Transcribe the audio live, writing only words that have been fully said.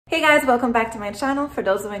Hey guys, welcome back to my channel. For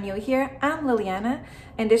those of you new here, I'm Liliana,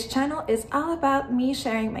 and this channel is all about me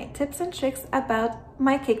sharing my tips and tricks about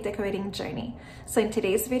my cake decorating journey. So in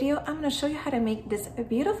today's video, I'm going to show you how to make this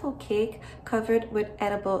beautiful cake covered with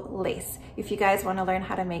edible lace. If you guys want to learn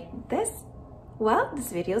how to make this, well,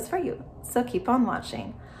 this video is for you. So keep on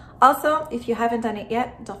watching. Also, if you haven't done it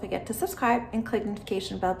yet, don't forget to subscribe and click the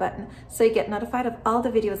notification bell button so you get notified of all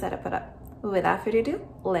the videos that I put up. Without further ado,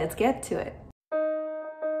 let's get to it.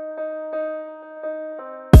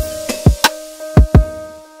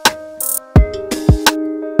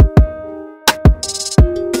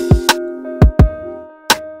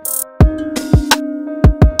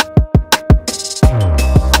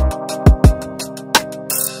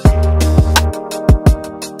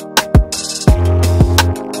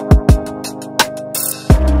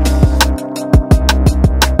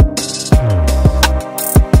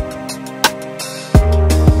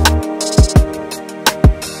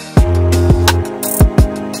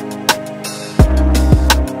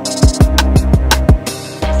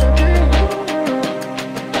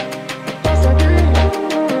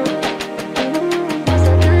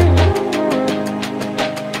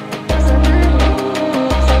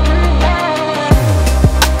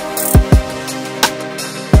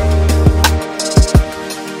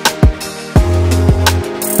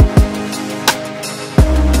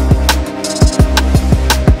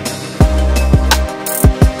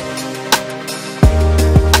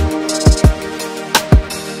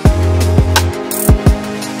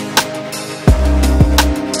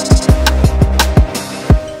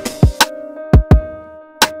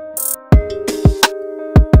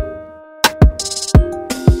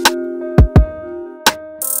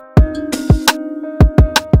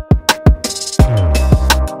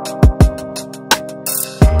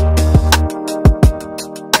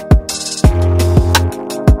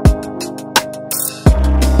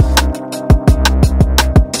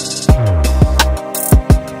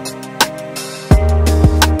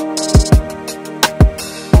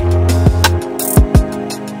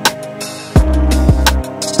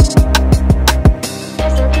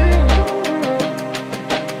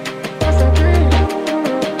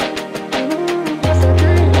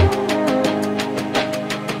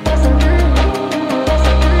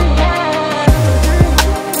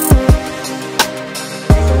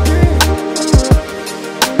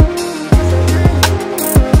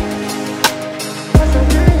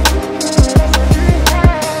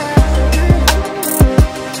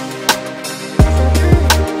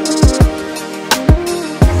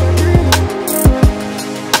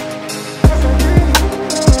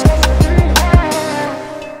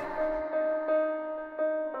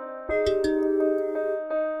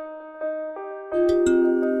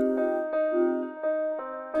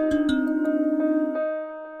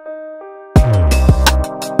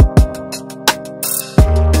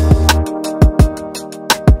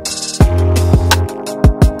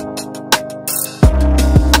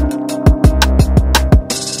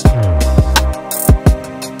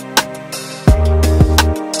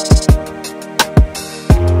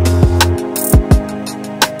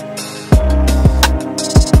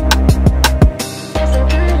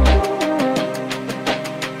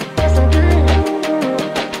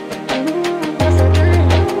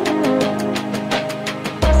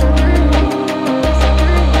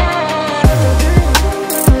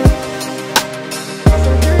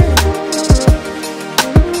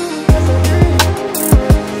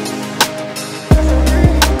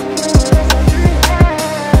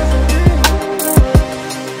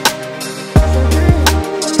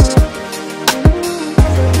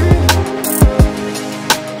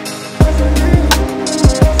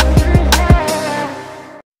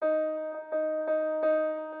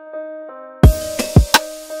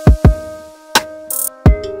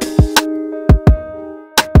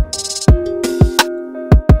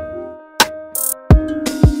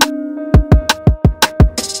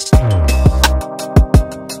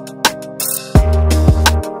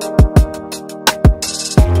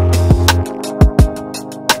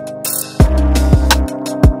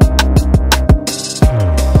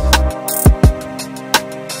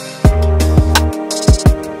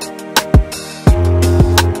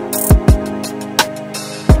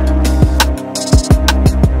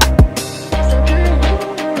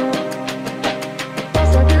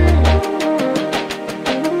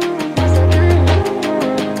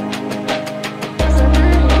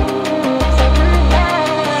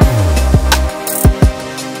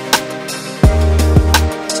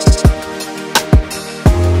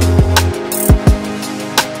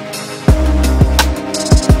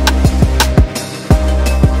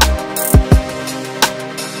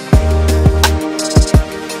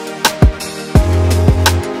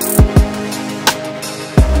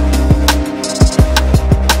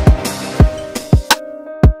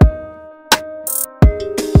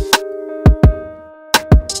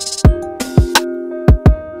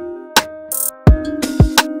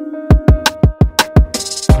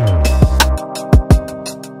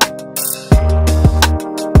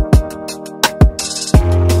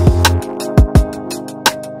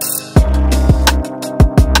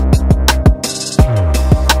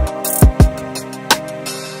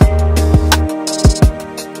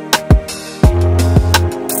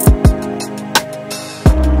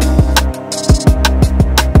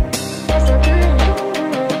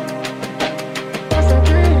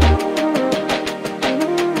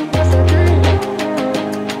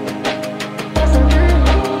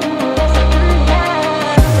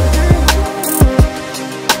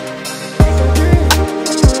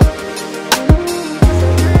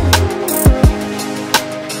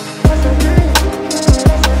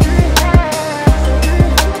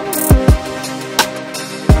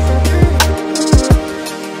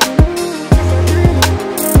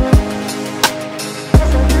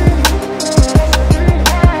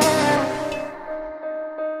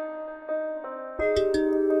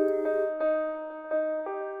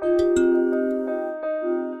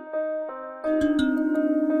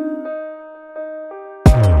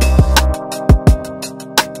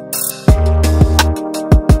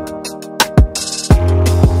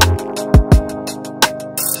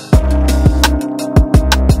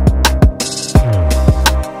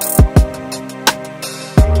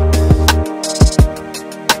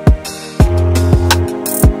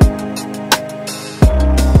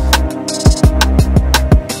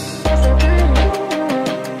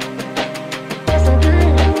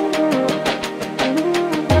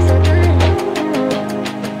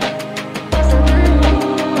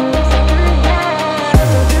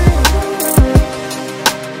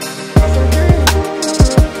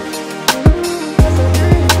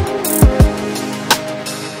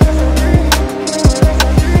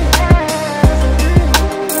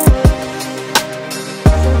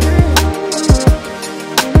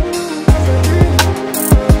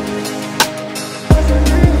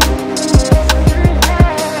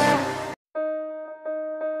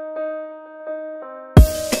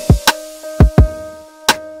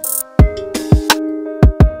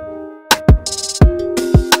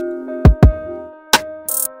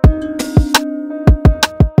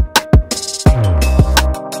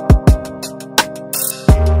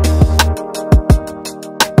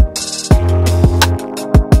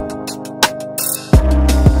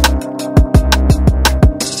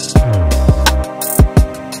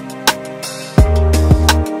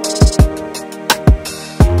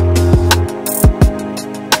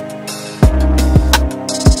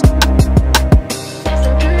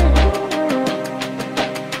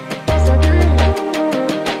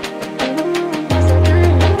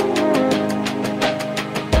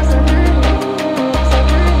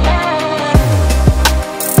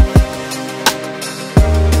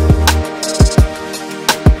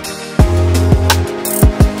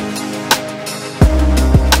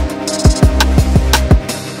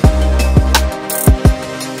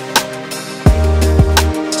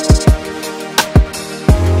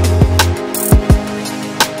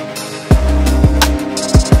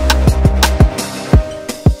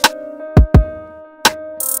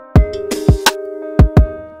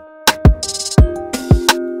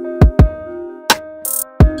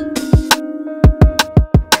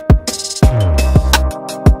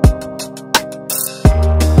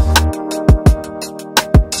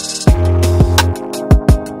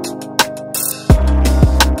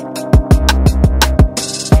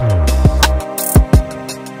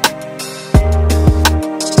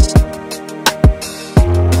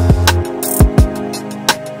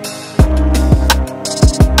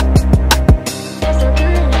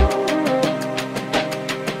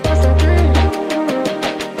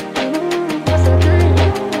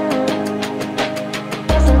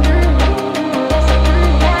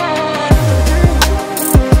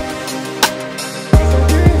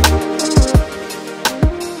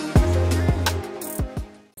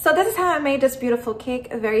 beautiful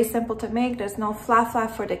cake, very simple to make. There's no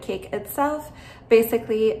fluff for the cake itself.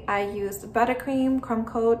 Basically, I used buttercream, crumb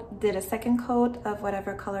coat, did a second coat of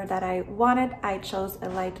whatever color that I wanted. I chose a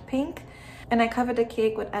light pink. And I covered the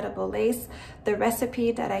cake with edible lace. The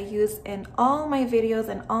recipe that I use in all my videos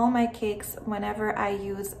and all my cakes whenever I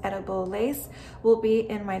use edible lace will be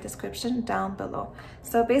in my description down below.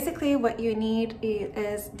 So basically what you need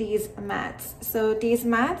is these mats. So these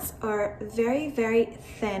mats are very, very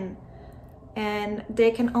thin and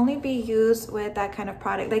they can only be used with that kind of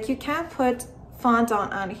product. Like you can't put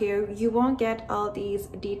fondant on here. You won't get all these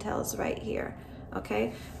details right here.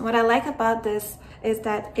 Okay, and what I like about this is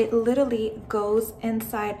that it literally goes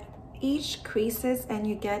inside each creases and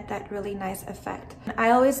you get that really nice effect.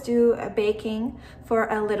 I always do a baking for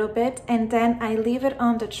a little bit and then I leave it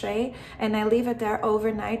on the tray and I leave it there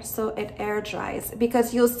overnight so it air dries,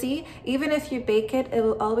 because you'll see even if you bake it, it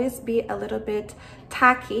will always be a little bit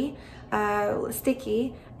tacky,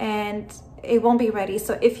 sticky, and it won't be ready.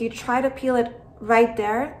 So if you try to peel it right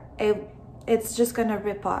there, it's just gonna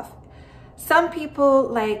rip off. Some people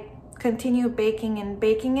like continue baking and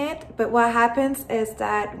baking it, but what happens is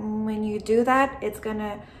that when you do that, it's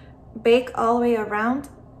gonna bake all the way around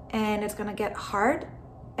and it's gonna get hard,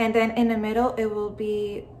 and then in the middle it will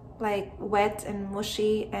be like wet and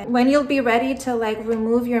mushy. And when you'll be ready to like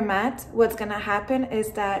remove your mat, what's gonna happen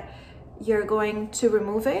is that you're going to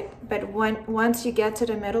remove it, but once you get to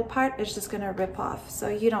the middle part, it's just gonna rip off. So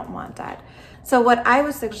you don't want that. So what I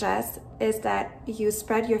would suggest is that you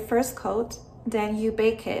spread your first coat, then you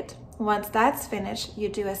bake it. Once that's finished, you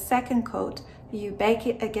do a second coat, you bake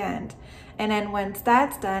it again. And then once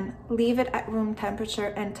that's done, leave it at room temperature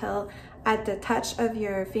until at the touch of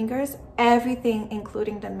your fingers, everything,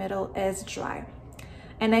 including the middle, is dry.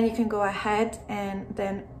 And then you can go ahead and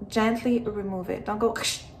then gently remove it. Don't go,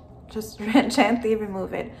 just gently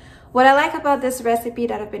remove it. What I like about this recipe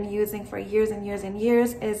that I've been using for years and years and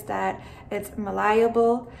years is that it's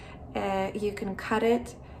malleable. You can cut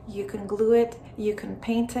it, you can glue it, you can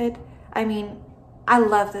paint it. I mean, I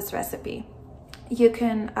love this recipe. You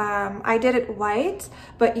can, I did it white,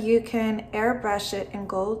 but you can airbrush it in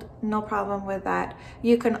gold, no problem with that.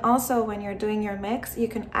 You can also, when you're doing your mix, you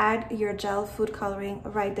can add your gel food coloring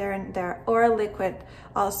right there and there, or liquid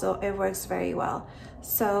also, it works very well.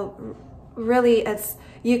 So really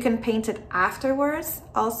you can paint it afterwards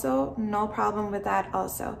also, no problem with that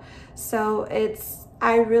also. So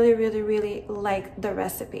I really like the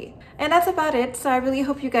recipe. And that's about it. So I really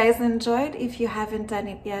hope you guys enjoyed. If you haven't done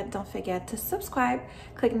it yet, don't forget to subscribe,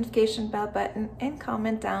 click the notification bell button, and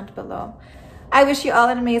comment down below. I wish you all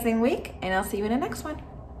an amazing week, and I'll see you in the next one.